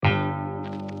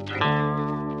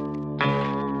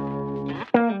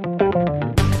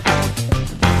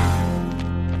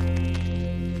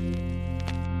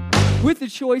the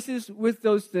choices with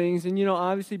those things, and,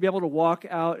 obviously be able to walk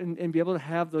out and be able to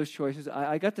have those choices,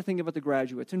 I got to think about the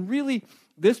graduates. And really,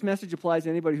 this message applies to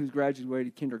anybody who's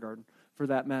graduated kindergarten, for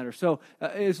that matter. So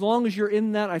as long as you're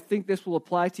in that, I think this will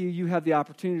apply to you. You have the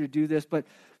opportunity to do this. But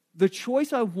the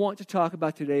choice I want to talk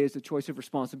about today is the choice of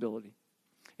responsibility.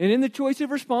 And in the choice of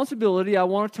responsibility, I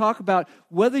want to talk about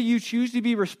whether you choose to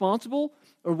be responsible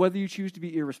or whether you choose to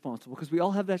be irresponsible, because we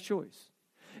all have that choice.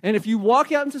 And if you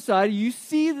walk out in society, you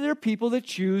see that there are people that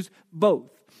choose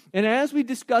both. And as we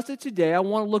discuss it today, I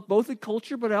want to look both at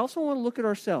culture, but I also want to look at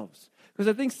ourselves. Because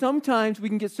I think sometimes we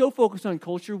can get so focused on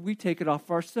culture, we take it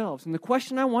off ourselves. And the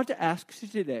question I want to ask you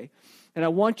today, and I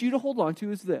want you to hold on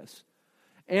to, is this.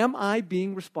 Am I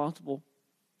being responsible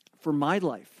for my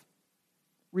life?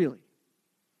 Really?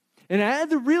 And add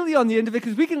the really on the end of it,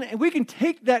 because we can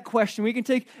take that question. We can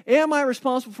take, am I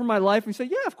responsible for my life? And say,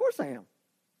 yeah, of course I am.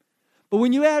 But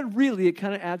when you add really, it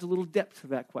kind of adds a little depth to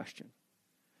that question.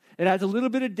 It adds a little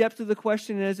bit of depth to the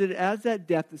question, and as it adds that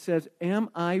depth, it says, am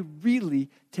I really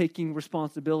taking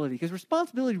responsibility? Because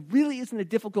responsibility really isn't a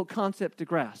difficult concept to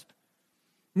grasp.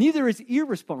 Neither is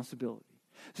irresponsibility.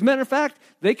 As a matter of fact,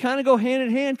 they kind of go hand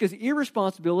in hand, because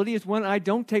irresponsibility is when I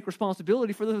don't take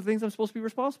responsibility for the things I'm supposed to be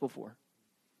responsible for.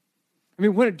 I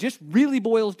mean, when it just really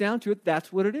boils down to it,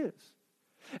 that's what it is.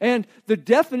 And the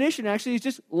definition actually is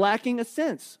just lacking a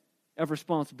sense of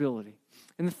responsibility.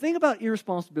 And the thing about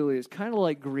irresponsibility is kind of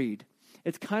like greed.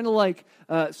 It's kind of like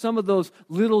some of those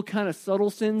little kind of subtle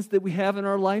sins that we have in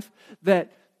our life,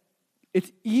 that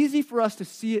it's easy for us to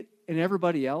see it in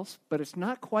everybody else, but it's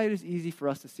not quite as easy for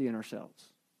us to see in ourselves.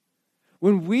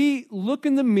 When we look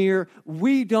in the mirror,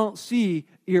 we don't see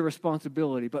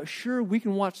irresponsibility. But sure, we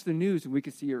can watch the news and we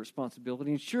can see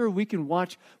irresponsibility. And sure, we can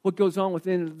watch what goes on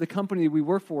within the company that we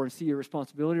work for and see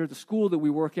irresponsibility, or the school that we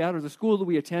work at, or the school that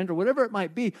we attend, or whatever it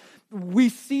might be. We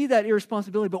see that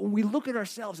irresponsibility. But when we look at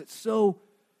ourselves, it's so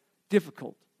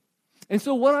difficult. And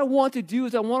so what I want to do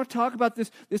is I want to talk about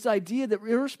this idea that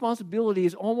irresponsibility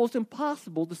is almost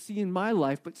impossible to see in my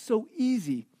life, but so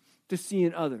easy to see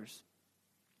in others.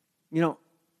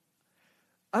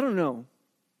 I don't know,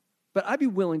 but I'd be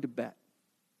willing to bet,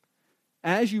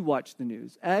 as you watch the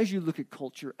news, as you look at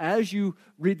culture, as you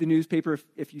read the newspaper,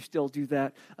 if you still do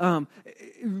that,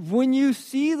 when you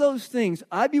see those things,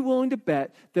 I'd be willing to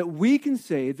bet that we can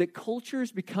say that culture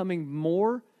is becoming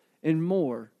more and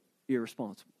more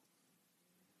irresponsible.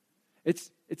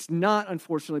 It's not,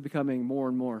 unfortunately, becoming more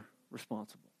and more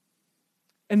responsible.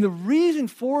 And the reason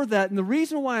for that, and the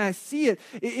reason why I see it,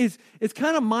 is it's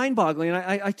kind of mind-boggling. And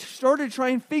I started to try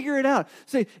and figure it out.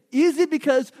 Say, is it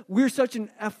because we're such an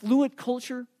affluent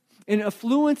culture? And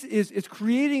affluence is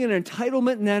creating an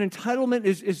entitlement, and that entitlement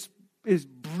is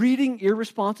breeding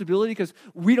irresponsibility because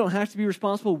we don't have to be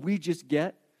responsible, we just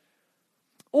get?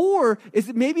 Or is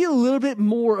it maybe a little bit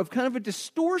more of kind of a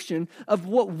distortion of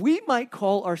what we might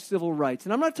call our civil rights?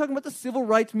 And I'm not talking about the civil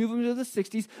rights movement of the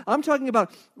 60s. I'm talking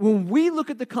about when we look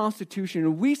at the Constitution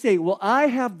and we say, well, I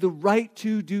have the right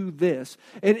to do this.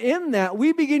 And in that,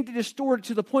 we begin to distort it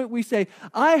to the point we say,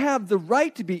 I have the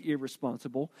right to be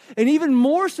irresponsible. And even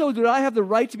more so that I have the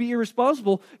right to be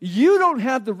irresponsible, you don't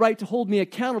have the right to hold me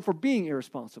accountable for being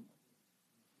irresponsible.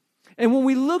 And when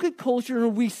we look at culture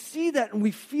and we see that and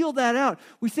we feel that out,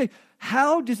 we say,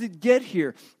 how does it get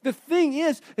here? The thing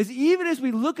is even as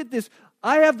we look at this,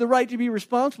 I have the right to be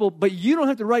responsible, but you don't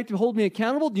have the right to hold me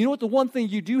accountable. Do you know what the one thing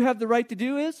you do have the right to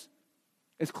do is?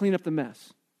 Is clean up the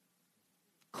mess.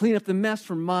 Clean up the mess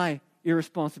from my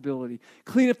irresponsibility.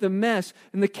 Clean up the mess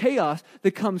and the chaos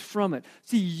that comes from it.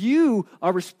 See, you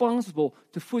are responsible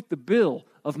to foot the bill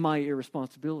of my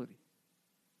irresponsibility.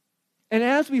 And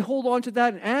as we hold on to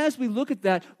that, and as we look at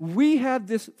that, we have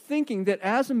this thinking that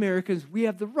as Americans, we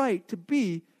have the right to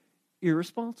be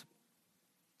irresponsible.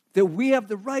 That we have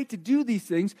the right to do these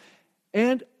things,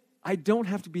 and I don't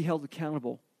have to be held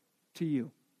accountable to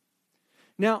you.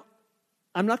 Now,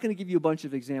 I'm not going to give you a bunch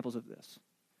of examples of this.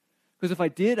 Because if I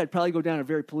did, I'd probably go down a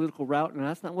very political route, and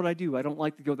that's not what I do. I don't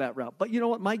like to go that route. But you know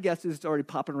what? My guess is it's already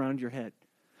popping around your head.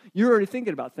 You're already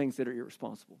thinking about things that are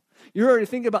irresponsible. You're already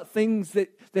thinking about things that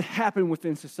happen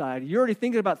within society. You're already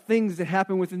thinking about things that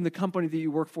happen within the company that you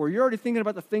work for. You're already thinking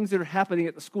about the things that are happening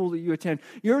at the school that you attend.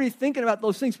 You're already thinking about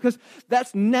those things because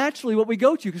that's naturally what we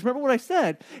go to. Because remember what I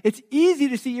said, it's easy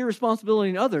to see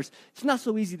irresponsibility in others. It's not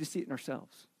so easy to see it in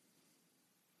ourselves.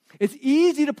 It's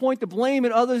easy to point the blame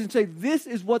at others and say, this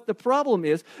is what the problem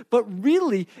is. But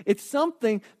really, it's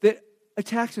something that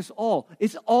attacks us all.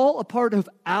 It's all a part of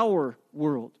our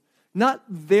world. Not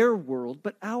their world,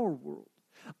 but our world.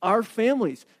 Our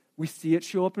families. We see it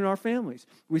show up in our families.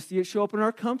 We see it show up in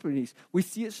our companies. We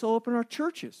see it show up in our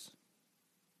churches.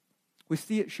 we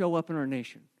see it show up in our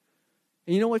nation.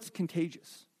 And you know what's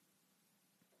contagious?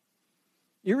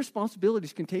 Irresponsibility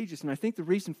is contagious, and I think the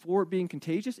reason for it being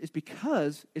contagious is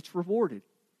because it's rewarded.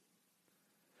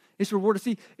 It's rewarded.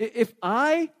 See, if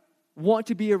I want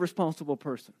to be a responsible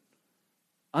person,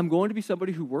 I'm going to be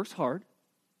somebody who works hard.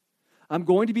 I'm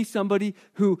going to be somebody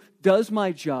who does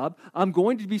my job. I'm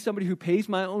going to be somebody who pays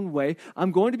my own way.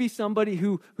 I'm going to be somebody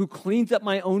who cleans up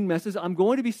my own messes. I'm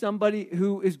going to be somebody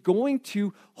who is going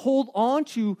to hold on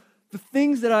to the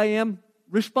things that I am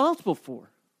responsible for.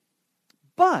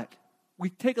 But we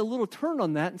take a little turn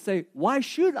on that and say, why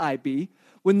should I be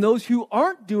when those who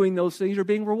aren't doing those things are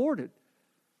being rewarded?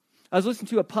 I was listening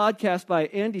to a podcast by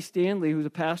Andy Stanley, who's a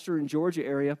pastor in Georgia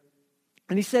area,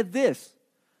 and he said this.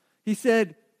 He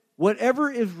said, whatever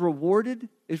is rewarded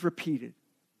is repeated.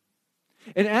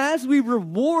 And as we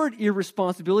reward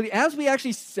irresponsibility, as we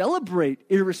actually celebrate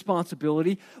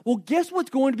irresponsibility, well, guess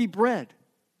what's going to be bred?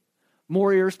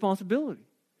 More irresponsibility.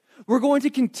 We're going to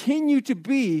continue to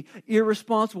be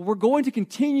irresponsible. We're going to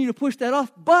continue to push that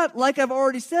off. But like I've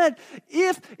already said,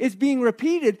 if it's being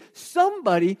repeated,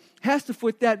 somebody has to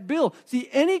foot that bill. See,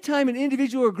 anytime an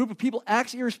individual or a group of people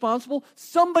acts irresponsible,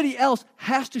 somebody else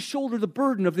has to shoulder the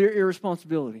burden of their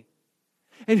irresponsibility.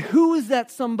 And who is that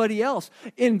somebody else?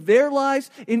 In their lives,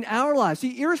 in our lives.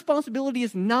 See, irresponsibility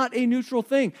is not a neutral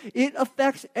thing. It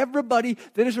affects everybody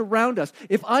that is around us.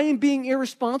 If I am being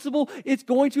irresponsible, it's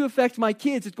going to affect my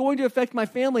kids. It's going to affect my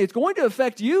family. It's going to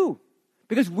affect you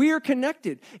because we are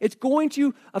connected. It's going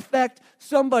to affect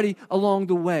somebody along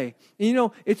the way. And you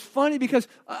know, it's funny because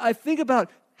I think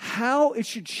about how it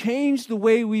should change the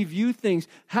way we view things.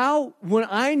 How, when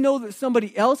I know that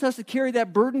somebody else has to carry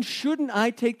that burden, shouldn't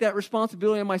I take that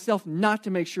responsibility on myself not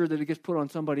to make sure that it gets put on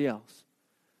somebody else?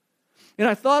 And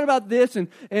I thought about this,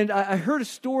 and I heard a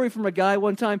story from a guy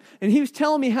one time, and he was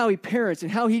telling me how he parents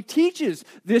and how he teaches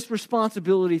this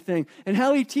responsibility thing and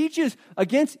how he teaches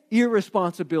against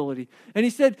irresponsibility. And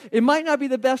he said, it might not be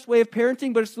the best way of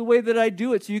parenting, but it's the way that I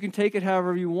do it, so you can take it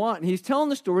however you want. And he's telling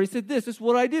the story. He said, this is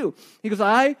what I do. He goes,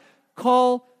 I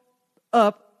call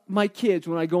up my kids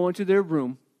when I go into their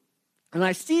room, and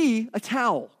I see a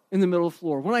towel in the middle of the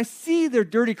floor. When I see their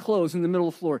dirty clothes in the middle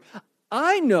of the floor,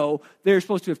 I know they're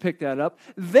supposed to have picked that up.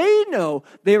 They know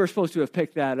they were supposed to have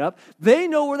picked that up. They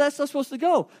know where that stuff's supposed to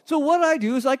go. So what I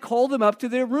do is I call them up to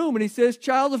their room, and he says,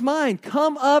 child of mine,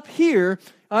 come up here.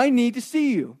 I need to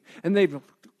see you. And they go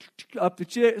up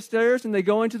the stairs, and they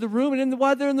go into the room, and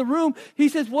while they're in the room, he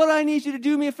says, what I need you to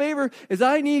do me a favor is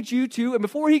I need you to, and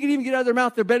before he can even get out of their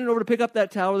mouth, they're bending over to pick up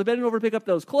that towel, they're bending over to pick up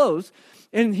those clothes,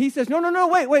 and he says, no,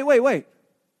 wait.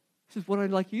 He says, what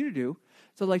I'd like you to do,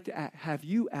 so I'd like to have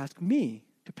you ask me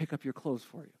to pick up your clothes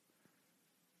for you.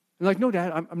 I'm like, no,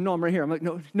 Dad, I'm right here. I'm like,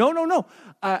 no.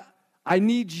 I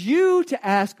need you to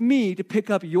ask me to pick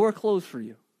up your clothes for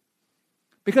you.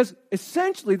 Because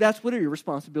essentially, that's what your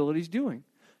responsibility is doing.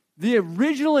 The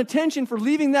original intention for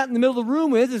leaving that in the middle of the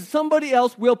room is somebody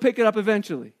else will pick it up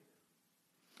eventually.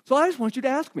 So I just want you to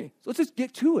ask me. So let's just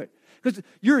get to it. Because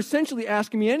you're essentially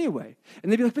asking me anyway.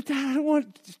 And they'd be like, but Dad, I don't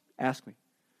want to. Just ask me.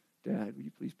 Dad, will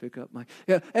you please pick up my...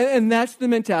 Yeah, and that's the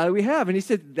mentality we have. And he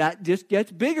said that just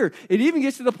gets bigger. It even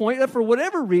gets to the point that for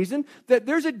whatever reason, that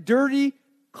there's a dirty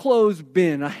clothes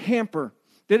bin, a hamper,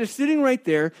 that is sitting right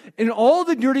there, and all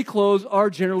the dirty clothes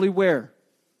are generally where?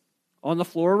 On the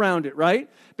floor around it, right?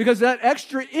 Because that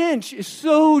extra inch is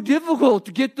so difficult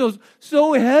to get those,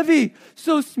 so heavy,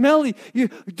 so smelly. You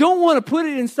don't want to put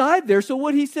it inside there. So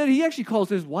what he said, he actually calls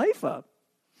his wife up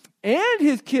and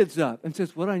his kids up and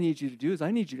says, what I need you to do is I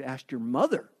need you to ask your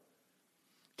mother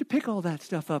to pick all that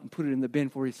stuff up and put it in the bin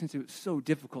for you since it was so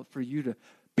difficult for you to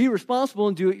be responsible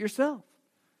and do it yourself.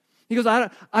 He goes,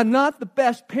 I'm not the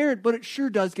best parent, but it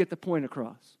sure does get the point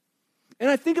across.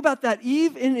 And I think about that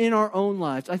even in our own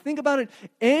lives. I think about it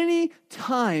any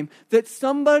time that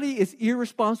somebody is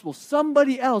irresponsible,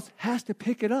 somebody else has to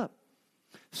pick it up.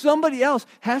 Somebody else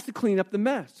has to clean up the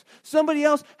mess. Somebody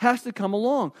else has to come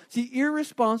along. See,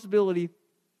 irresponsibility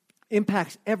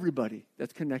impacts everybody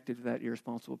that's connected to that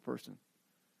irresponsible person.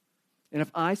 And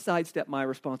if I sidestep my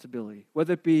responsibility,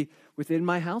 whether it be within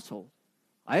my household,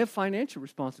 I have financial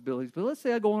responsibilities, but let's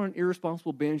say I go on an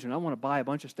irresponsible binge and I want to buy a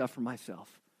bunch of stuff for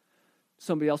myself.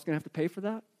 Somebody else going to have to pay for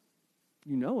that?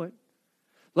 You know it.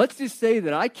 Let's just say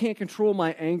that I can't control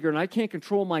my anger and I can't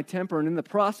control my temper, and in the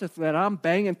process of that I'm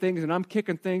banging things and I'm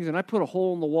kicking things and I put a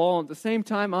hole in the wall, and at the same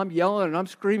time I'm yelling and I'm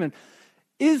screaming.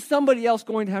 Is somebody else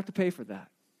going to have to pay for that?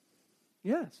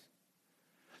 Yes.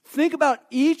 Think about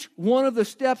each one of the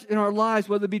steps in our lives,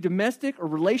 whether it be domestic or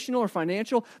relational or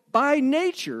financial. By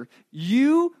nature,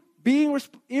 you being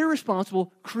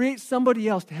irresponsible creates somebody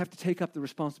else to have to take up the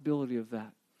responsibility of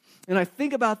that. And I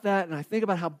think about that, and I think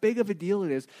about how big of a deal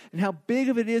it is, and how big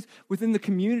of it is within the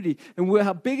community, and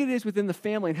how big it is within the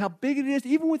family, and how big it is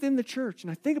even within the church.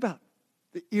 And I think about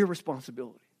the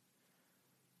irresponsibility.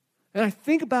 And I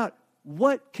think about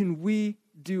what can we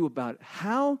do about it?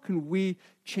 How can we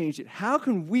change it? How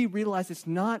can we realize it's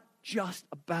not just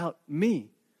about me?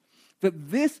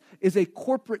 That this is a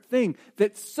corporate thing,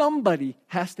 that somebody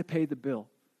has to pay the bill.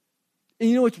 And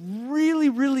you know, it's really,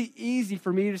 really easy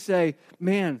for me to say,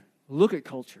 man, look at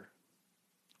culture.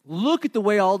 Look at the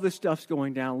way all this stuff's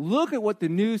going down. Look at what the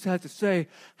news has to say.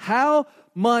 How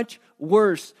much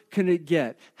worse can it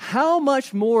get? How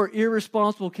much more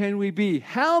irresponsible can we be?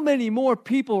 How many more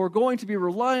people are going to be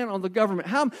reliant on the government?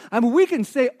 We can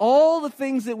say all the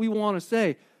things that we want to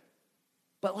say.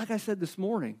 But like I said this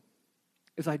morning,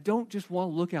 is I don't just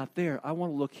want to look out there. I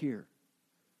want to look here.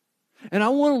 And I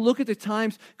want to look at the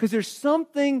times because there's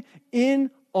something in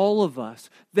all of us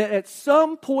that at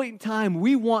some point in time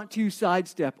we want to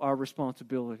sidestep our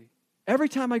responsibility. Every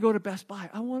time I go to Best Buy,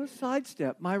 I want to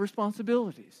sidestep my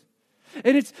responsibilities.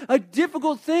 And it's a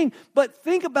difficult thing, but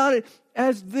think about it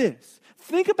as this.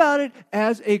 Think about it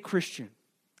as a Christian.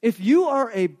 If you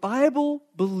are a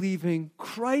Bible-believing,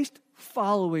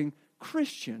 Christ-following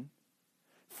Christian,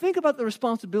 think about the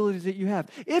responsibilities that you have.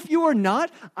 If you are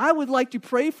not, I would like to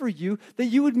pray for you that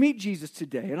you would meet Jesus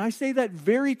today. And I say that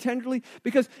very tenderly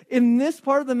because in this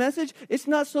part of the message, it's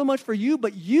not so much for you,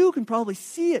 but you can probably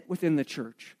see it within the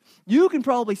church. You can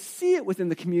probably see it within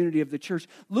the community of the church,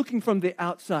 looking from the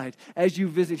outside as you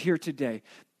visit here today.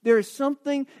 There is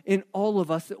something in all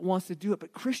of us that wants to do it,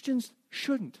 but Christians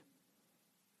shouldn't.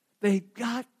 They've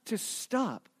got to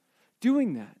stop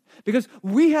doing that. Because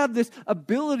we have this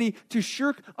ability to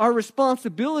shirk our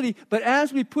responsibility, but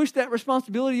as we push that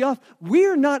responsibility off, we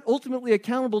are not ultimately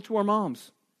accountable to our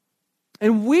moms.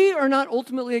 And we are not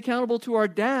ultimately accountable to our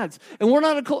dads. And we're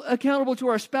not accountable to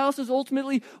our spouses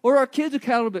ultimately, or our kids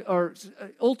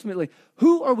ultimately.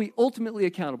 Who are we ultimately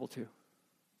accountable to?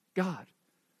 God,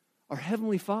 our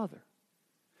Heavenly Father.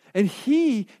 And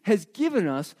He has given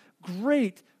us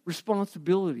great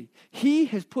responsibility. He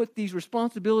has put these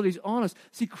responsibilities on us.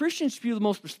 See, Christians should be the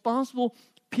most responsible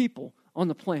people on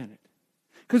the planet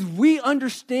because we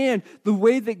understand the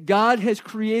way that God has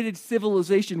created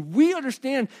civilization. We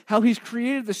understand how He's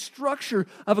created the structure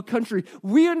of a country.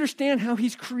 We understand how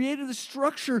He's created the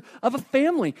structure of a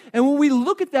family. And when we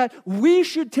look at that, we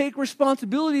should take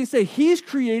responsibility and say, He's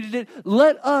created it.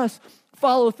 Let us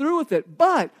follow through with it.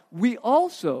 But we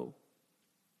also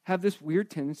have this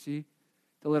weird tendency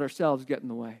to let ourselves get in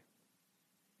the way.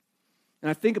 And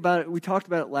I think about it, we talked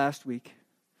about it last week.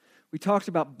 We talked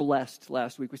about blessed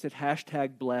last week. We said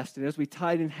hashtag blessed. And as we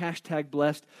tied in hashtag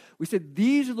blessed, we said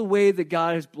these are the way that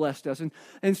God has blessed us.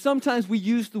 And sometimes we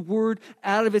use the word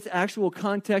out of its actual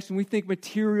context and we think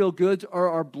material goods are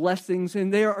our blessings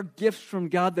and they are gifts from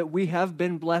God that we have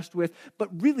been blessed with.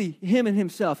 But really, Him and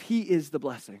Himself, He is the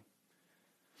blessing.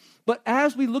 But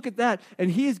as we look at that,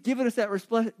 and He has given us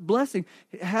that blessing,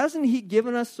 hasn't He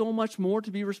given us so much more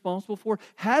to be responsible for?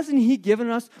 Hasn't He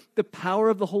given us the power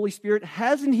of the Holy Spirit?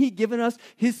 Hasn't He given us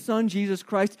His Son, Jesus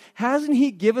Christ? Hasn't He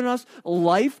given us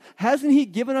life? Hasn't He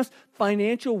given us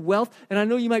financial wealth? And I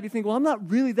know you might be thinking, well, I'm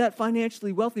not really that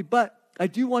financially wealthy, but I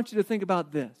do want you to think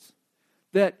about this,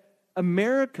 that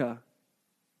America,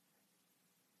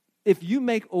 if you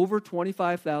make over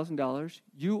 $25,000,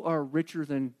 you are richer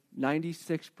than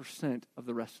 96% of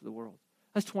the rest of the world.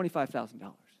 That's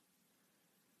 $25,000.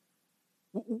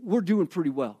 We're doing pretty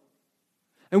well.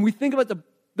 And we think about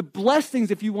the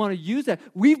blessings, if you want to use that.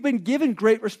 We've been given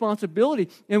great responsibility,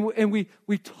 and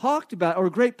we talked about, or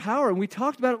great power, and we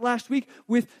talked about it last week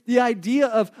with the idea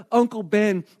of Uncle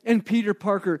Ben and Peter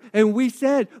Parker. And we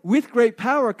said, with great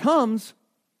power comes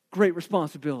great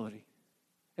responsibility.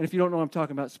 And if you don't know what I'm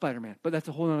talking about, Spider-Man, but that's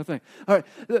a whole other thing. All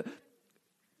right.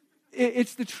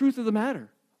 It's the truth of the matter.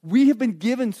 We have been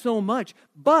given so much,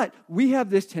 but we have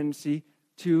this tendency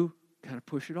to kind of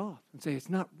push it off and say, it's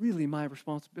not really my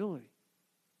responsibility.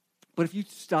 But if you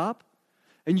stop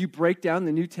and you break down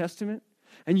the New Testament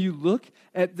and you look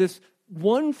at this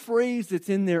one phrase that's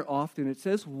in there often, it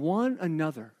says one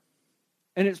another.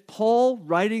 And it's Paul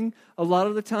writing a lot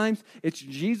of the times. It's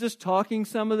Jesus talking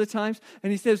some of the times.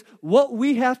 And he says, what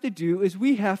we have to do is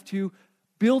we have to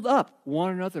build up one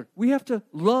another. We have to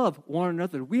love one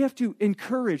another. We have to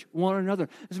encourage one another.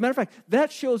 As a matter of fact,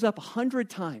 that shows up 100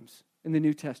 times in the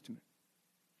New Testament.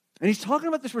 And he's talking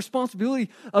about this responsibility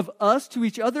of us to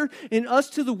each other and us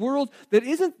to the world that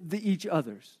isn't the each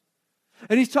others.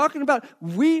 And he's talking about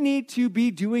we need to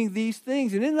be doing these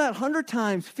things. And in that 100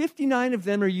 times, 59 of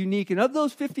them are unique. And of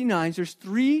those 59, there's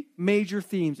 3 major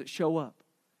themes that show up.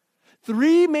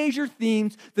 Three major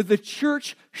themes that the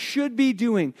church should be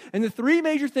doing. And the three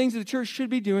major things that the church should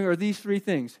be doing are these three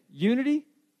things: unity,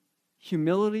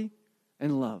 humility,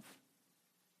 and love.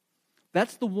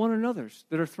 That's the one another's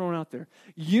that are thrown out there.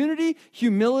 Unity,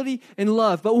 humility, and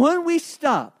love. But when we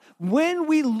stop, when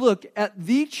we look at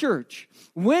the church,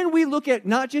 when we look at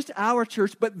not just our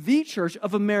church, but the church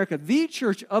of America, the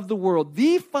church of the world,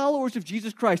 the followers of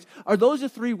Jesus Christ, are those the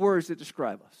three words that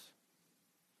describe us?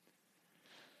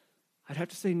 I'd have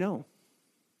to say no.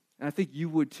 And I think you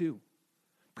would too.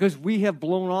 Because we have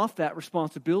blown off that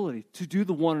responsibility to do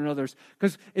the one another's.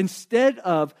 Because instead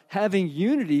of having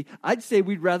unity, I'd say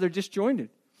we'd rather disjoin it.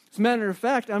 As a matter of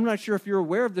fact, I'm not sure if you're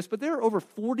aware of this, but there are over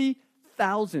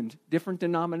 40,000 different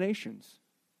denominations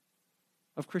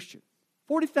of Christian.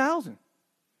 40,000.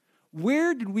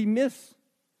 Where did we miss?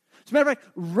 As a matter of fact,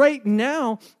 right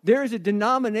now, there is a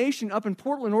denomination up in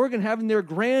Portland, Oregon, having their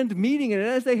grand meeting. And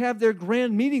as they have their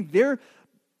grand meeting, they're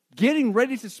getting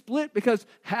ready to split because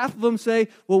half of them say,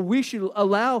 well, we should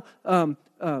allow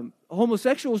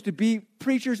homosexuals to be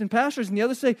preachers and pastors. And the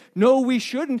others say, no, we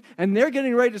shouldn't. And they're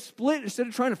getting ready to split instead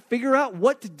of trying to figure out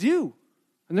what to do.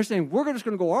 And they're saying, we're just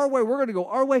going to go our way, we're going to go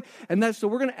our way. And so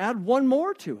we're going to add one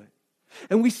more to it.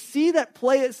 And we see that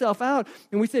play itself out,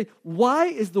 and we say, why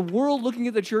is the world looking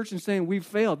at the church and saying we've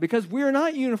failed? Because we are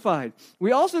not unified.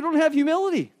 We also don't have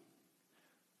humility.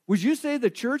 Would you say the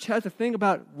church has a thing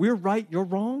about we're right, you're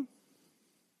wrong?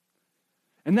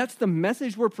 And that's the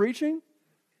message we're preaching?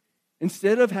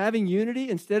 Instead of having unity,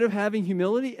 instead of having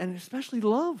humility, and especially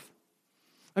love.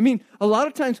 I mean, a lot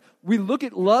of times we look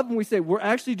at love and we say we're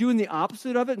actually doing the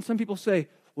opposite of it, and some people say,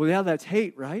 well, yeah, that's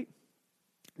hate, right?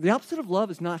 The opposite of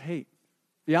love is not hate.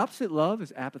 The opposite of love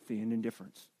is apathy and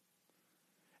indifference.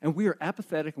 And we are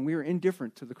apathetic and we are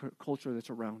indifferent to the culture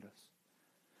that's around us.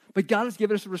 But God has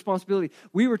given us a responsibility.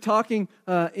 We were talking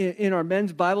in our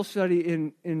men's Bible study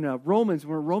in Romans.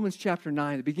 We're in Romans chapter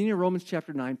 9. At the beginning of Romans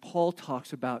chapter 9, Paul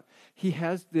talks about he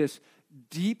has this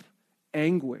deep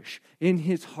anguish in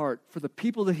his heart for the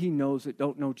people that he knows that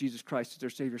don't know Jesus Christ as their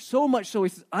Savior. So much so he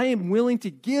says, I am willing to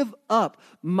give up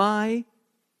my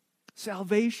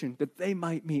salvation that they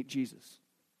might meet Jesus.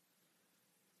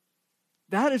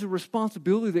 That is a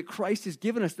responsibility that Christ has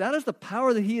given us. That is the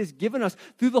power that he has given us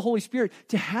through the Holy Spirit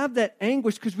to have that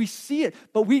anguish because we see it.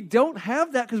 But we don't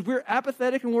have that because we're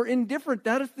apathetic and we're indifferent.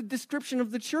 That is the description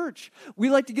of the church. We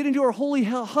like to get into our holy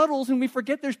huddles and we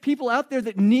forget there's people out there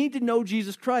that need to know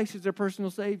Jesus Christ as their personal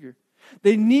Savior.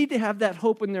 They need to have that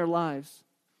hope in their lives.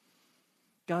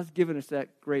 God's given us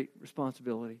that great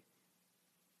responsibility.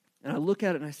 And I look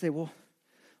at it and I say, well,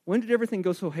 when did everything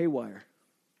go so haywire?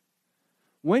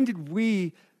 When did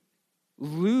we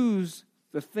lose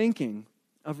the thinking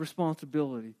of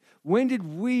responsibility? When did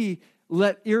we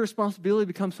let irresponsibility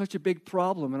become such a big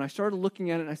problem? And I started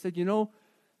looking at it and I said, you know,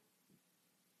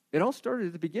 it all started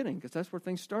at the beginning because that's where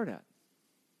things start at.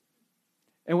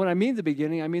 And when I mean the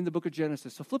beginning, I mean the book of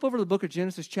Genesis. So flip over to the book of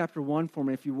Genesis chapter 1 for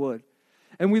me if you would.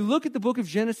 And we look at the book of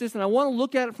Genesis, and I want to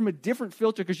look at it from a different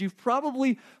filter because you've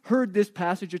probably heard this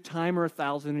passage a time or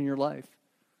 1,000 in your life.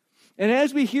 And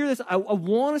as we hear this, I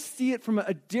want to see it from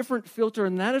a different filter,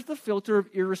 and that is the filter of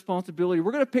irresponsibility.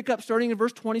 We're going to pick up starting in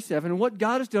verse 27, and what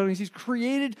God has done is he's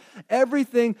created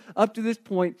everything up to this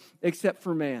point except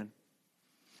for man.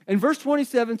 And verse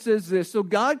 27 says this, so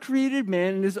God created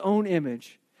man in his own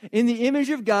image. In the image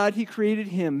of God, he created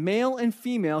him. Male and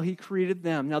female, he created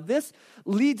them. Now, this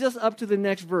leads us up to the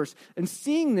next verse. And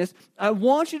seeing this, I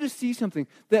want you to see something,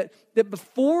 that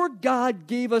before God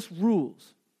gave us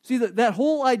rules, see, that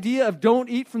whole idea of don't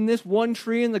eat from this one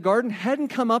tree in the garden hadn't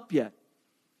come up yet.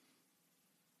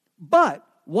 But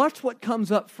watch what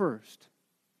comes up first.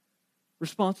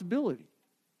 Responsibility.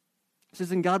 It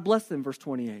says, and God blessed them, verse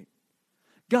 28.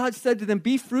 God said to them,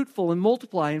 be fruitful and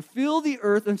multiply and fill the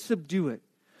earth and subdue it,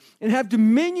 and have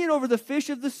dominion over the fish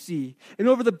of the sea and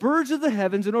over the birds of the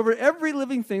heavens and over every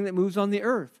living thing that moves on the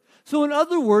earth. So in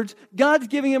other words, God's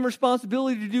giving him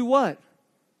responsibility to do what?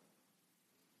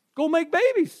 Go make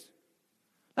babies.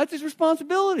 That's his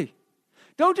responsibility.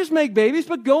 Don't just make babies,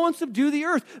 but go and subdue the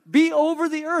earth. Be over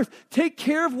the earth. Take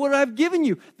care of what I've given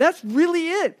you. That's really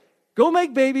it. Go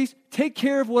make babies. Take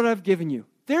care of what I've given you.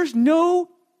 There's no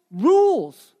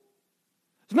rules.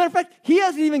 As a matter of fact, he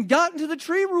hasn't even gotten to the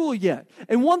tree rule yet.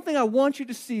 And one thing I want you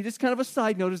to see, just kind of a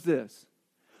side note, is this.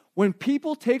 When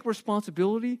people take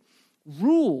responsibility,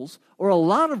 rules, or a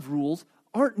lot of rules,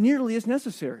 aren't nearly as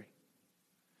necessary.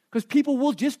 Because people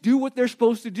will just do what they're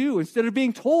supposed to do instead of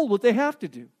being told what they have to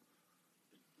do.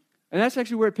 And that's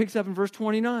actually where it picks up in verse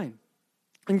 29.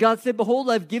 And God said, behold,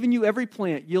 I've given you every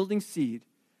plant yielding seed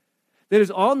that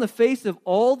is on the face of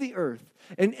all the earth,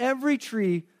 and every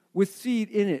tree with seed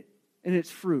in it and its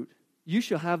fruit. You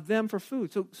shall have them for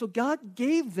food. So God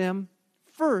gave them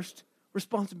first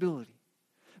responsibility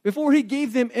before he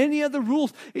gave them any other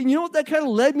rules. And you know what that kind of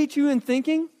led me to in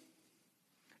thinking?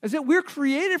 Is that we're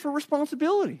created for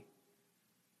responsibility.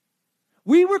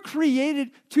 We were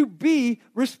created to be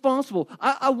responsible.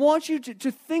 I want you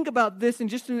to think about this and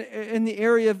just in the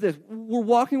area of this. We're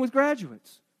walking with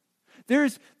graduates.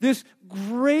 There's this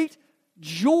great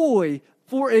joy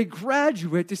for a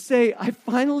graduate to say, I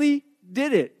finally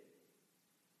did it.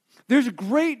 There's a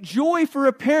great joy for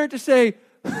a parent to say,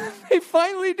 they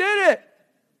finally did it.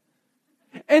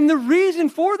 And the reason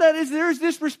for that is there's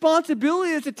this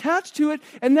responsibility that's attached to it,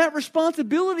 and that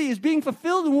responsibility is being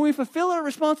fulfilled. And when we fulfill our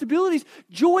responsibilities,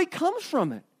 joy comes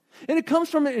from it. And it comes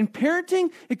from it in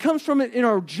parenting. It comes from it in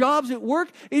our jobs at work.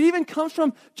 It even comes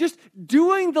from just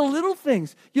doing the little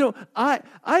things. You know,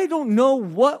 I don't know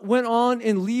what went on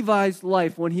in Levi's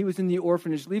life when he was in the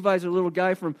orphanage. Levi's a little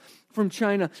guy from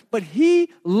China, but he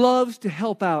loves to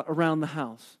help out around the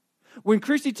house. When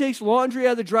Christy takes laundry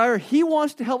out of the dryer, he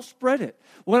wants to help spread it.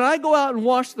 When I go out and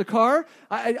wash the car,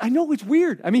 I know it's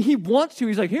weird. I mean, he wants to.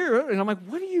 He's like, here. And I'm like,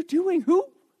 what are you doing? Who?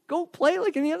 Go play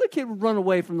like any other kid would run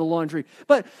away from the laundry.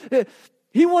 But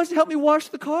he wants to help me wash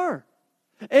the car.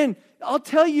 And I'll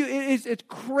tell you, it's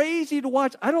crazy to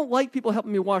watch. I don't like people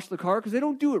helping me wash the car because they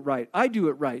don't do it right. I do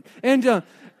it right.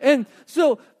 And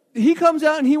so he comes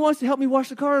out and he wants to help me wash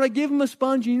the car, and I give him a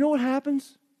sponge. And you know what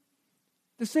happens?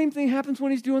 The same thing happens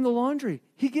when he's doing the laundry.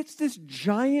 He gets this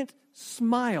giant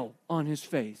smile on his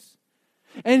face.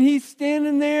 And he's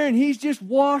standing there and he's just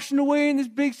washing away in this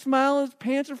big smile. His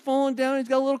pants are falling down. He's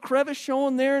got a little crevice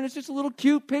showing there. And it's just a little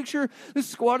cute picture. This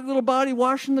squatted little body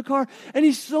washing the car. And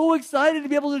he's so excited to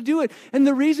be able to do it. And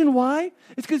the reason why?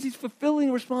 It's because he's fulfilling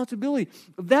a responsibility.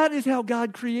 That is how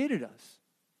God created us.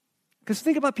 Because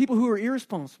think about people who are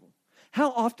irresponsible.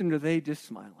 How often are they just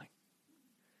smiling?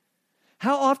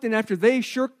 How often after they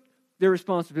shirk their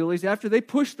responsibilities, after they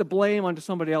push the blame onto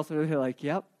somebody else, they're like,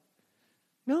 yep.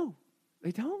 No,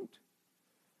 they don't.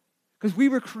 Because we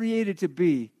were created to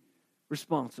be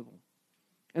responsible.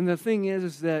 And the thing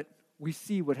is that we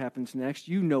see what happens next.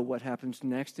 You know what happens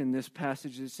next in this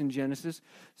passage that's in Genesis.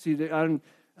 See,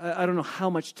 I don't know how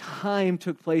much time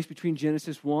took place between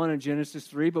Genesis 1 and Genesis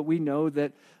 3, but we know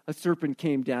that a serpent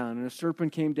came down. And a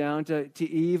serpent came down to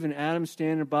Eve, and Adam's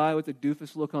standing by with a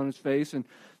doofus look on his face. And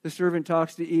the serpent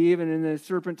talks to Eve, and then the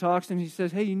serpent talks to him. He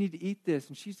says, hey, you need to eat this.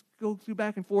 And she goes through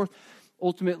back and forth.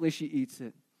 Ultimately, she eats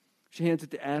it. She hands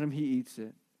it to Adam. He eats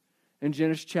it. And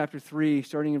Genesis chapter 3,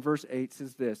 starting in verse 8,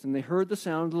 says this, and they heard the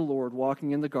sound of the Lord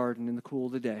walking in the garden in the cool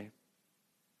of the day.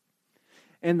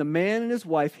 And the man and his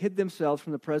wife hid themselves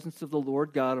from the presence of the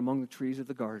Lord God among the trees of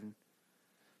the garden.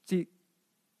 See,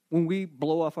 when we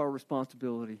blow off our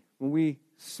responsibility, when we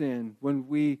sin, when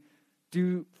we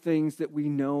do things that we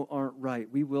know aren't right,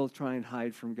 we will try and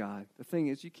hide from God. The thing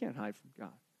is, you can't hide from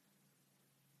God.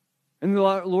 And the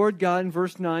Lord God in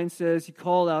verse 9 says, he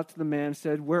called out to the man and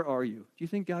said, where are you? Do you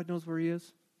think God knows where he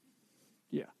is?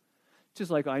 Yeah. Just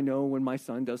like I know when my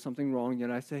son does something wrong,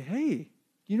 and I say, hey, do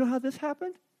you know how this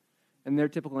happened? And their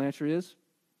typical answer is,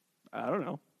 I don't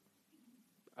know.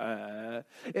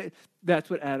 That's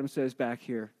what Adam says back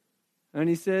here. And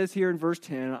he says here in verse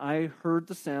 10, I heard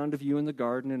the sound of you in the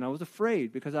garden, and I was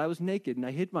afraid because I was naked, and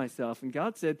I hid myself. And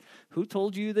God said, who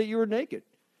told you that you were naked?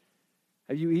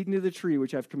 Have you eaten of the tree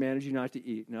which I've commanded you not to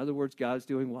eat? In other words, God's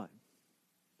doing what?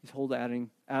 He's holding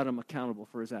Adam accountable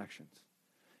for his actions.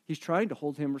 He's trying to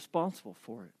hold him responsible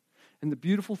for it. And the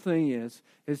beautiful thing is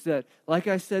that, like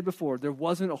I said before, there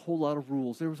wasn't a whole lot of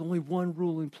rules. There was only one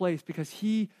rule in place because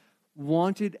he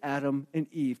wanted Adam and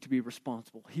Eve to be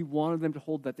responsible. He wanted them to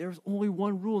hold that. There was only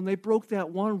one rule, and they broke that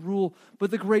one rule.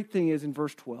 But the great thing is in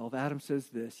verse 12, Adam says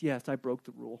this, yes, I broke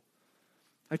the rule.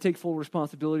 I take full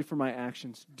responsibility for my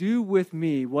actions. Do with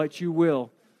me what you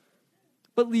will.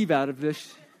 But leave out of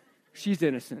this, she's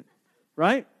innocent.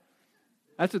 Right?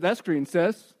 That's what that screen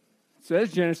says. It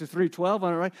says Genesis 3:12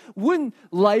 on it, right? Wouldn't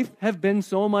life have been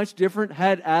so much different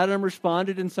had Adam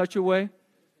responded in such a way?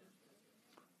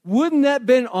 Wouldn't that have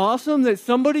been awesome that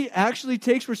somebody actually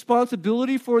takes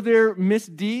responsibility for their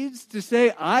misdeeds to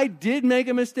say, I did make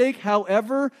a mistake,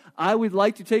 however, I would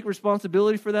like to take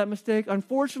responsibility for that mistake?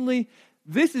 Unfortunately,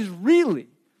 this is really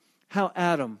how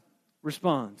Adam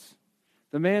responds.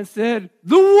 The man said,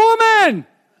 the woman!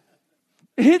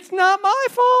 It's not my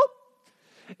fault.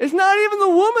 It's not even the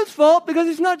woman's fault because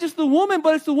it's not just the woman,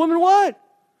 but it's the woman what?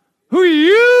 Who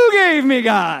you gave me,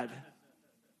 God.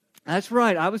 That's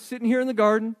right. I was sitting here in the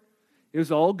garden. It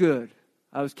was all good.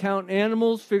 I was counting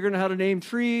animals, figuring out how to name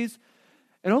trees.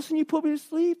 And all of a sudden you put me to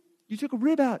sleep. You took a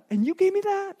rib out and you gave me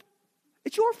that.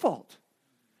 It's your fault.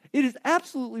 It is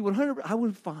absolutely 100%. I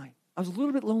was fine. I was a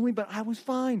little bit lonely, but I was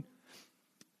fine.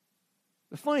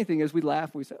 The funny thing is we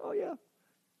laugh and we say, oh, yeah.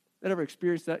 That ever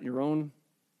experienced that in your own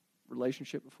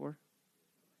relationship before?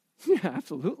 Yeah,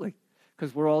 absolutely.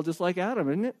 Because we're all just like Adam,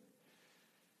 isn't it?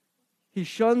 He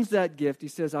shuns that gift. He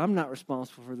says, I'm not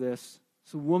responsible for this.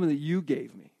 It's the woman that you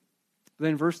gave me.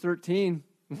 Then verse 13,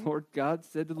 Lord God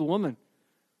said to the woman,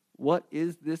 what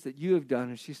is this that you have done?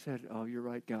 And she said, oh, you're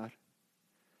right, God.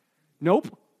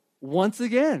 Nope. Once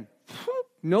again,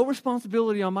 no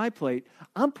responsibility on my plate.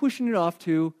 I'm pushing it off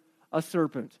to a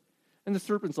serpent. And the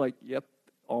serpent's like, yep,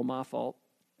 all my fault.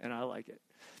 And I like it.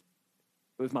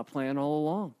 It was my plan all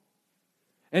along.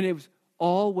 And it was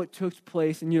all what took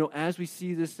place. And, as we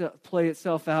see this play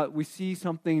itself out, we see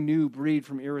something new breed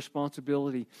from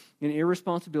irresponsibility. And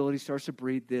irresponsibility starts to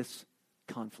breed this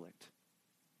conflict.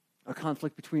 A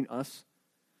conflict between us,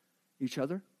 each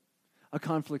other. A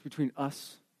conflict between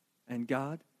us and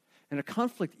God. And a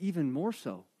conflict even more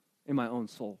so in my own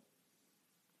soul.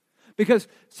 Because,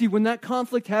 see, when that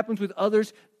conflict happens with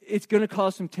others, it's going to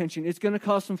cause some tension. It's going to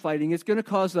cause some fighting. It's going to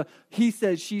cause the he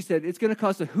said, she said. It's going to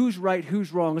cause the who's right,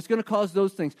 who's wrong. It's going to cause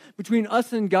those things. Between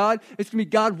us and God, it's going to be,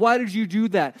 God, why did you do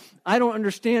that? I don't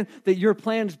understand that your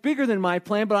plan is bigger than my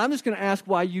plan, but I'm just going to ask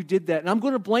why you did that. And I'm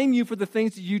going to blame you for the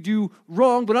things that you do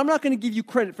wrong, but I'm not going to give you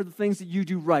credit for the things that you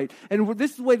do right. And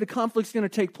this is the way the conflict's going to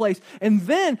take place. And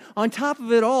then, on top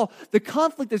of it all, the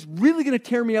conflict that's really going to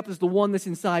tear me up is the one that's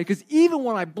inside. Because even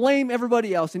when I blame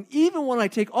everybody else, and even when I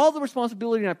take all the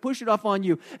responsibility and I push it off on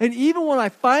you, and even when I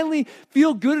finally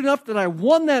feel good enough that I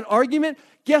won that argument,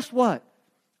 guess what?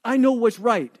 I know what's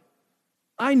right.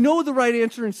 I know the right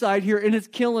answer inside here, and it's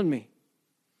killing me.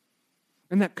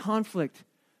 And that conflict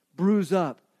brews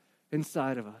up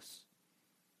inside of us.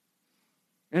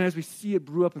 And as we see it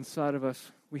brew up inside of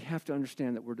us, we have to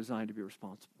understand that we're designed to be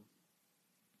responsible.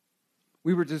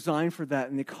 We were designed for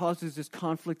that, and it causes this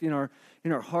conflict in our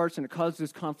hearts, and it causes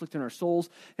this conflict in our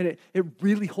souls, and it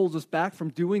really holds us back from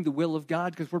doing the will of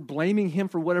God because we're blaming Him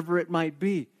for whatever it might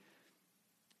be.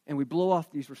 And we blow off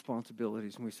these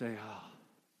responsibilities, and we say,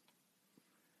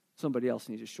 somebody else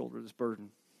needs to shoulder this burden.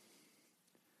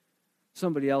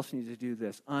 Somebody else needs to do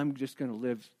this. I'm just going to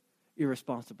live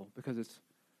irresponsible because it's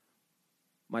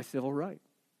my civil right.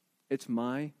 It's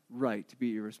my right to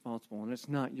be irresponsible, and it's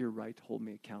not your right to hold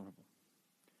me accountable.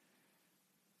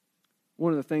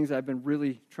 One of the things I've been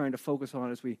really trying to focus on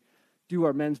as we do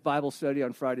our men's Bible study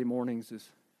on Friday mornings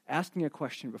is asking a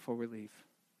question before we leave.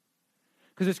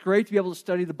 Because it's great to be able to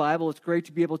study the Bible. It's great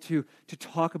to be able to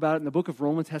talk about it. And the book of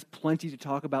Romans has plenty to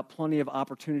talk about, plenty of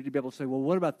opportunity to be able to say, well,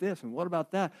 what about this and what about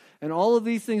that? And all of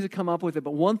these things that come up with it.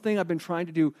 But one thing I've been trying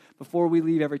to do before we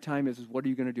leave every time is what are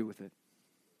you going to do with it?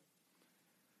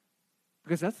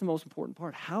 Because that's the most important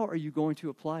part. How are you going to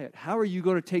apply it? How are you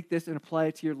going to take this and apply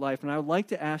it to your life? And I would like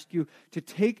to ask you to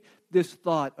take this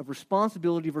thought of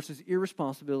responsibility versus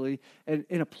irresponsibility and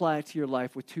apply it to your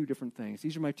life with two different things.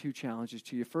 These are my two challenges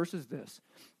to you. First is this.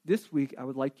 This week, I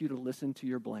would like you to listen to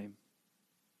your blame.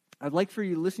 I'd like for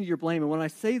you to listen to your blame. And when I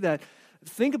say that,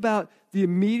 think about the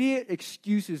immediate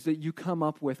excuses that you come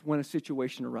up with when a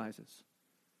situation arises.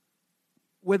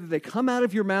 Whether they come out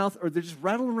of your mouth or they're just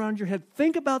rattling around your head,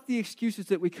 think about the excuses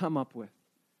that we come up with.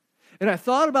 And I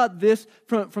thought about this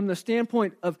from the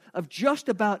standpoint of just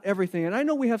about everything. And I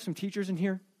know we have some teachers in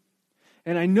here.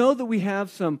 And I know that we have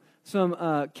some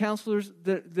counselors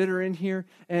that are in here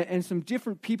and some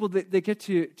different people that get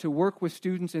to work with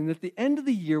students. And at the end of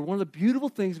the year, one of the beautiful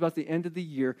things about the end of the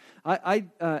year, I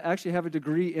actually have a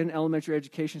degree in elementary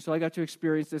education, so I got to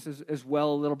experience this as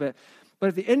well a little bit. But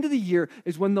at the end of the year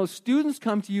is when those students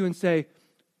come to you and say,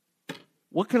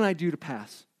 what can I do to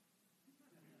pass?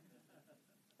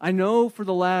 I know for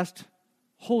the last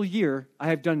whole year I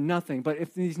have done nothing, but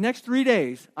if in these next 3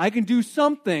 days I can do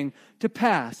something to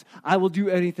pass, I will do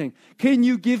anything. Can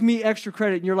you give me extra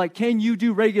credit? And you're like, can you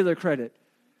do regular credit?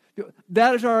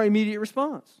 That is our immediate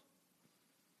response.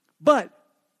 But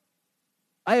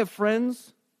I have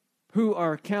friends who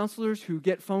are counselors who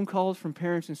get phone calls from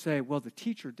parents and say, well, the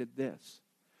teacher did this,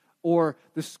 or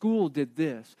the school did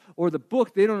this, or the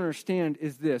book they don't understand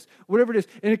is this, whatever it is.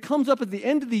 And it comes up at the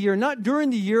end of the year, not during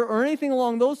the year or anything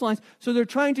along those lines. So they're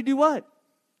trying to do what?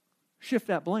 Shift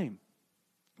that blame.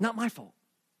 Not my fault.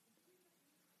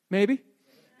 Maybe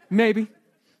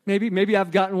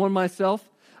I've gotten one myself.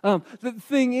 The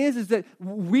thing is that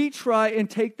we try and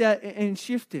take that and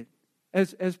shift it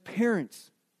as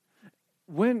parents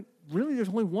when really there's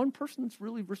only one person that's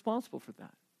really responsible for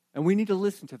that. And we need to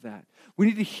listen to that. We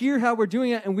need to hear how we're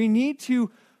doing it, and we need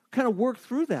to kind of work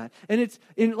through that. And it's,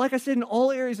 like I said, in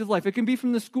all areas of life. It can be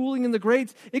from the schooling and the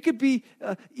grades. It could be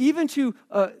even to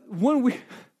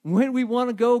when we want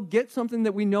to go get something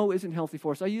that we know isn't healthy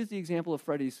for us. I used the example of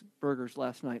Freddy's Burgers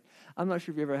last night. I'm not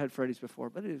sure if you ever had Freddy's before,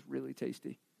 but it is really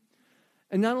tasty.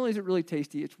 And not only is it really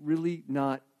tasty, it's really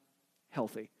not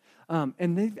healthy.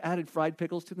 And they've added fried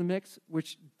pickles to the mix,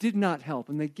 which did not help.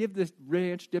 And they give this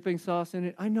ranch dipping sauce in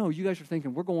it. I know you guys are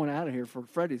thinking, we're going out of here for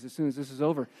Freddy's as soon as this is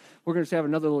over. We're going to have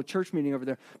another little church meeting over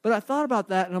there. But I thought about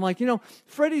that, and I'm like,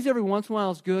 Freddy's every once in a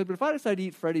while is good, but if I decide to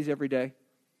eat Freddy's every day,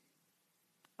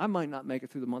 I might not make it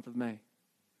through the month of May.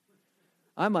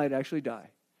 I might actually die.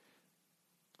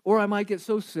 Or I might get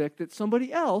so sick that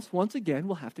somebody else, once again,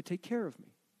 will have to take care of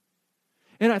me.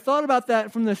 And I thought about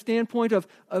that from the standpoint of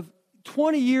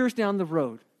 20 years down the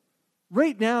road.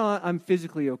 Right now, I'm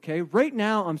physically okay. Right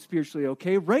now, I'm spiritually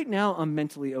okay. Right now, I'm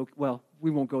mentally okay. Well, we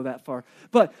won't go that far.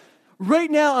 But right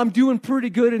now, I'm doing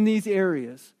pretty good in these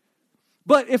areas.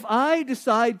 But if I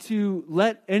decide to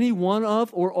let any one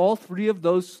of or all three of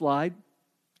those slide,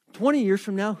 20 years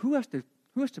from now, who has to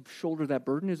shoulder that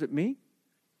burden? Is it me?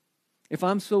 If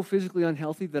I'm so physically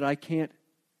unhealthy that I can't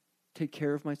take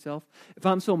care of myself, if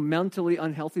I'm so mentally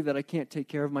unhealthy that I can't take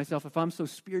care of myself, if I'm so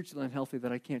spiritually unhealthy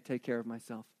that I can't take care of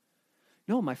myself,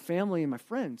 no, my family and my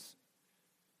friends,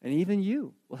 and even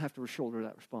you will have to shoulder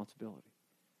that responsibility.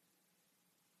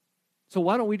 So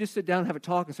why don't we just sit down and have a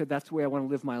talk and say, that's the way I want to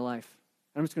live my life?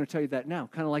 I'm just going to tell you that now,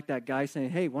 kind of like that guy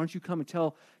saying, hey, why don't you come and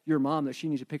tell your mom that she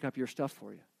needs to pick up your stuff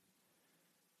for you?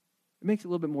 It makes it a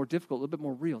little bit more difficult, a little bit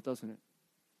more real, doesn't it?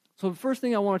 So the first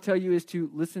thing I want to tell you is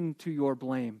to listen to your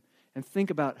blame and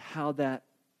think about how that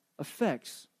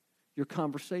affects your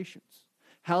conversations,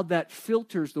 how that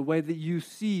filters the way that you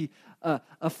see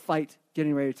a fight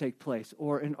getting ready to take place,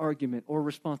 or an argument, or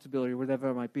responsibility, or whatever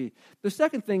it might be. The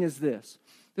second thing is this.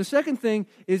 The second thing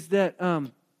is that,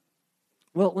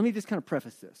 let me just kind of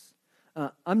preface this.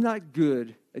 I'm not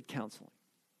good at counseling.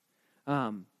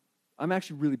 I'm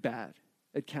actually really bad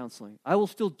at counseling. I will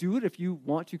still do it if you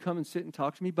want to come and sit and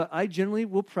talk to me, but I generally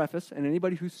will preface, and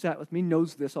anybody who's sat with me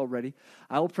knows this already,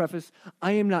 I will preface,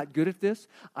 I am not good at this.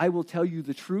 I will tell you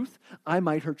the truth. I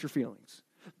might hurt your feelings.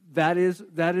 That is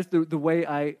the way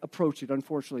I approach it,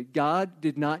 unfortunately. God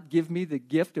did not give me the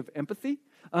gift of empathy.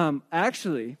 I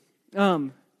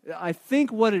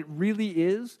think what it really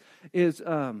is there's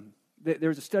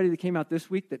a study that came out this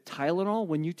week that Tylenol,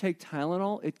 when you take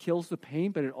Tylenol, it kills the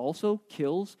pain, but it also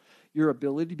kills your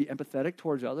ability to be empathetic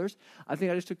towards others. I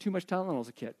think I just took too much Tylenol as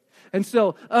a kid. And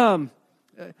so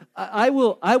I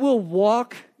will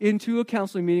walk into a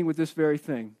counseling meeting with this very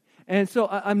thing. And so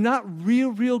I'm not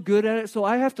real good at it, so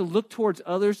I have to look towards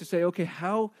others to say, okay,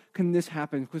 how can this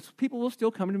happen? Because people will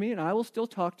still come to me, and I will still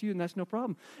talk to you, and that's no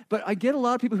problem. But I get a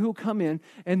lot of people who will come in,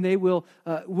 and they will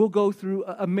go through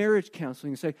a marriage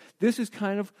counseling and say, this is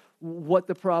kind of what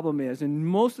the problem is. And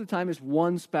most of the time, it's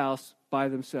one spouse by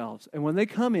themselves. And when they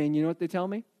come in, you know what they tell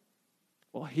me?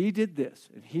 Well, he did this,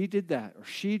 and he did that, or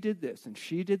she did this, and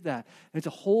she did that. And it's a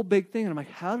whole big thing. And I'm like,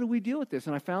 how do we deal with this?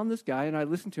 And I found this guy, and I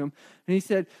listened to him, and he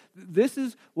said, this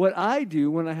is what I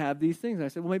do when I have these things. And I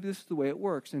said, well, maybe this is the way it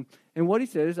works. And what he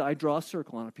said is, I draw a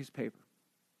circle on a piece of paper.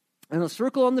 And the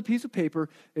circle on the piece of paper,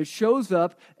 it shows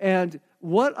up, and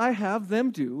what I have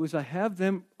them do is I have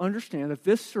them understand that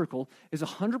this circle is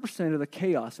 100% of the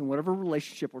chaos in whatever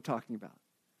relationship we're talking about.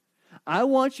 I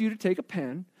want you to take a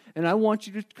pen, and I want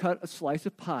you to cut a slice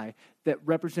of pie that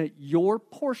represent your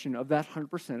portion of that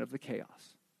 100% of the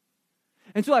chaos.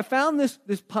 And so I found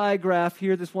this pie graph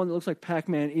here, this one that looks like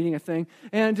Pac-Man eating a thing.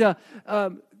 And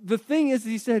the thing is,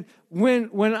 he said,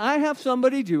 when I have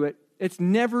somebody do it, it's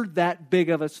never that big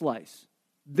of a slice.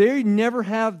 They never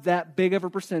have that big of a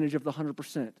percentage of the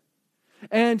 100%.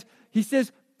 And he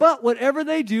says, but whatever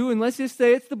they do, and let's just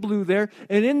say it's the blue there,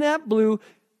 and in that blue,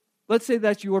 let's say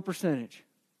that's your percentage.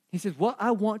 He says, what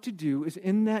I want to do is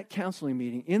in that counseling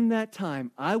meeting, in that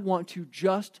time, I want to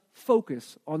just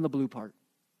focus on the blue part.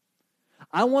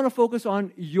 I want to focus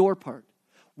on your part.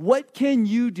 What can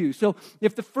you do? So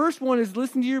if the first one is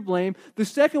listen to your blame, the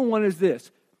second one is this.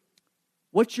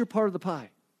 What's your part of the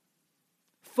pie?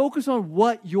 Focus on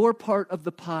what your part of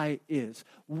the pie is.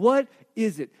 What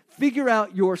is it? Figure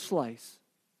out your slice.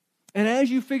 And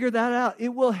as you figure that out,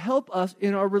 it will help us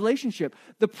in our relationship.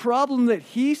 The problem that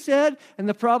he said and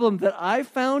the problem that I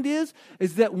found is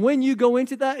that when you go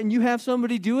into that and you have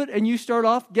somebody do it and you start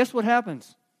off, guess what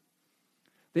happens?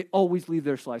 They always leave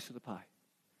their slice of the pie.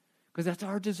 Because that's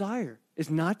our desire, is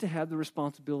not to have the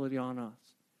responsibility on us.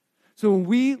 So when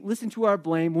we listen to our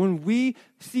blame, when we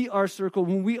see our circle,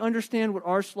 when we understand what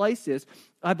our slice is,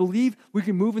 I believe we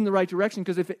can move in the right direction.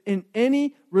 Because if in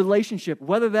any relationship,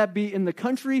 whether that be in the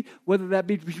country, whether that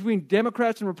be between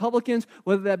Democrats and Republicans,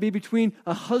 whether that be between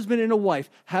a husband and a wife,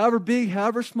 however big,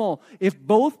 however small, if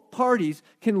both parties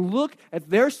can look at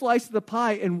their slice of the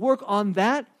pie and work on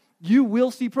that, you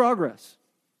will see progress.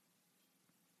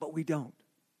 But we don't.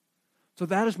 So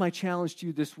that is my challenge to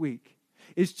you this week,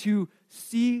 is to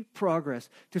see progress,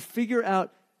 to figure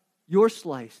out your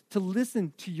slice, to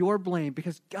listen to your blame,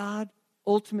 because God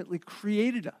ultimately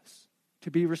created us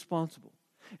to be responsible.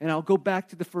 And I'll go back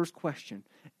to the first question.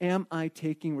 Am I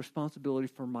taking responsibility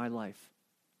for my life?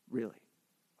 Really?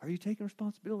 Are you taking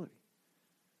responsibility?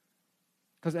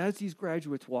 Because as these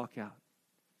graduates walk out,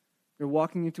 they're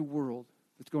walking into a world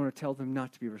that's going to tell them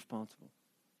not to be responsible.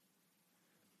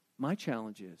 My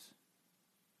challenge is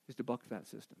to buck that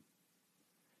system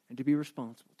and to be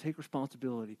responsible. Take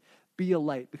responsibility. Be a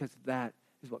light, because that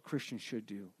is what Christians should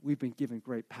do. We've been given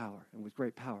great power, and with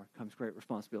great power comes great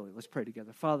responsibility. Let's pray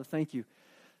together. Father, thank you.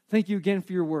 Thank you again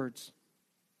for your words.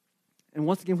 And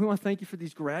once again, we want to thank you for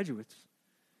these graduates.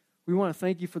 We want to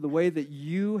thank you for the way that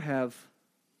you have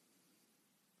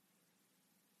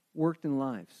worked in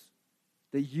lives,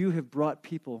 that you have brought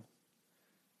people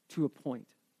to a point.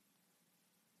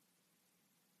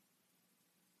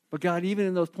 But God, even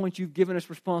in those points, you've given us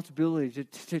responsibility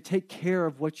to take care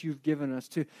of what you've given us,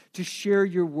 to share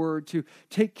your word, to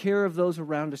take care of those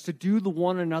around us, to do the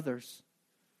one another's.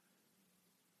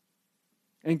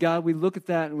 And God, we look at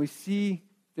that and we see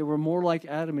that we're more like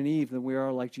Adam and Eve than we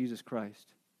are like Jesus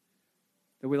Christ.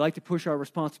 That we like to push our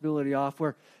responsibility off,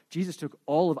 where Jesus took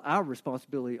all of our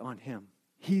responsibility on him.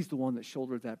 He's the one that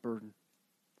shouldered that burden.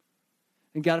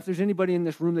 And God, if there's anybody in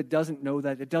this room that doesn't know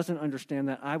that doesn't understand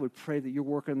that, I would pray that you're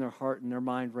working in their heart and their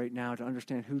mind right now to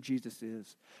understand who Jesus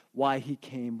is, why he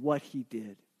came, what he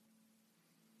did,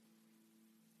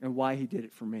 and why he did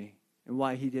it for me, and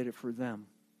why he did it for them.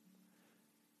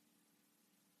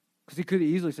 Because he could have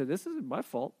easily said, this isn't my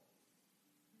fault.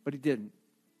 But he didn't.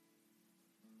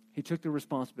 He took the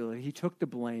responsibility. He took the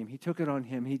blame. He took it on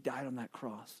him. He died on that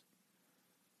cross.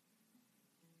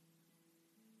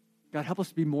 God, help us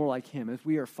to be more like him as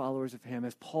we are followers of him.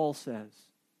 As Paul says,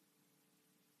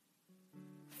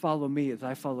 follow me as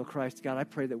I follow Christ. God, I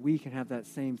pray that we can have that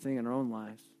same thing in our own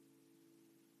lives.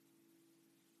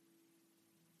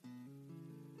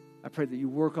 I pray that you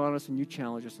work on us and you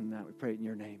challenge us in that. We pray it in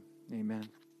your name. Amen.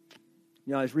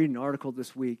 You know, I was reading an article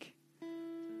this week.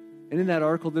 And in that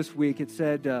article this week, it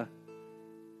said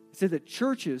that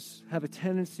churches have a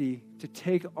tendency to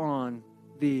take on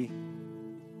the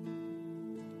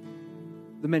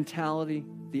mentality,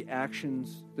 the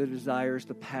actions, the desires,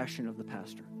 the passion of the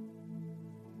pastor.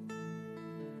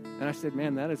 And I said,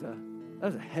 man, that is a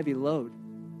heavy load.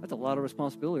 That's a lot of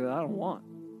responsibility that I don't want.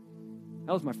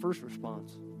 That was my first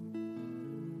response.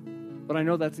 But I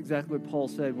know that's exactly what Paul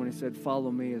said when he said,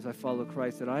 follow me as I follow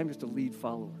Christ, that I'm just a lead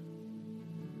follower.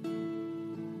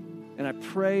 And I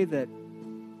pray that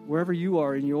wherever you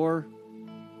are in your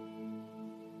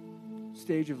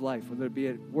stage of life, whether it be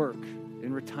at work,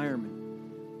 in retirement,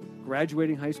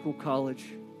 graduating high school, college,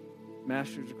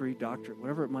 master's degree, doctorate,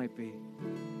 whatever it might be,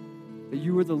 that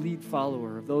you are the lead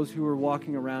follower of those who are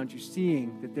walking around you,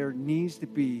 seeing that there needs to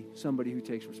be somebody who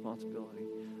takes responsibility.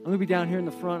 I'm going to be down here in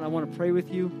the front. I want to pray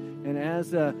with you. And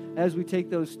as we take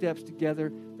those steps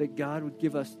together, that God would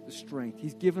give us the strength.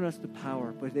 He's given us the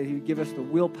power, but that he would give us the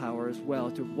willpower as well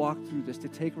to walk through this, to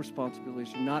take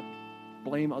responsibility, to not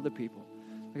blame other people.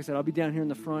 Like I said, I'll be down here in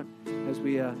the front as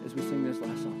we sing this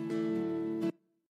last song.